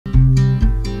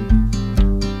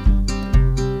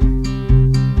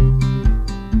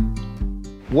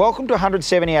Welcome to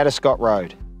 170 Addiscott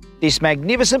Road. This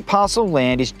magnificent parcel of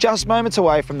land is just moments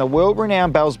away from the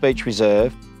world-renowned Bellbrae Beach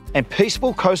Reserve and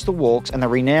peaceful coastal walks and the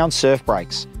renowned surf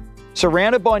breaks.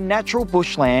 Surrounded by natural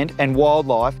bushland and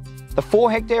wildlife, the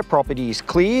 4-hectare property is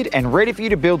cleared and ready for you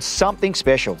to build something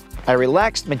special. A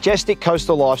relaxed, majestic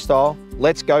coastal lifestyle.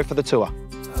 Let's go for the tour.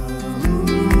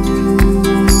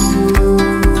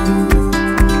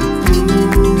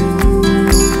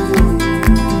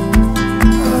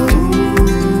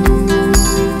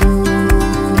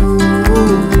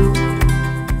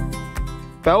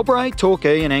 Bellbrae,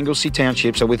 Torquay and Anglesey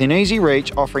townships are within easy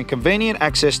reach, offering convenient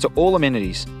access to all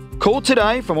amenities. Call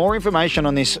today for more information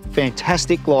on this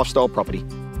fantastic lifestyle property.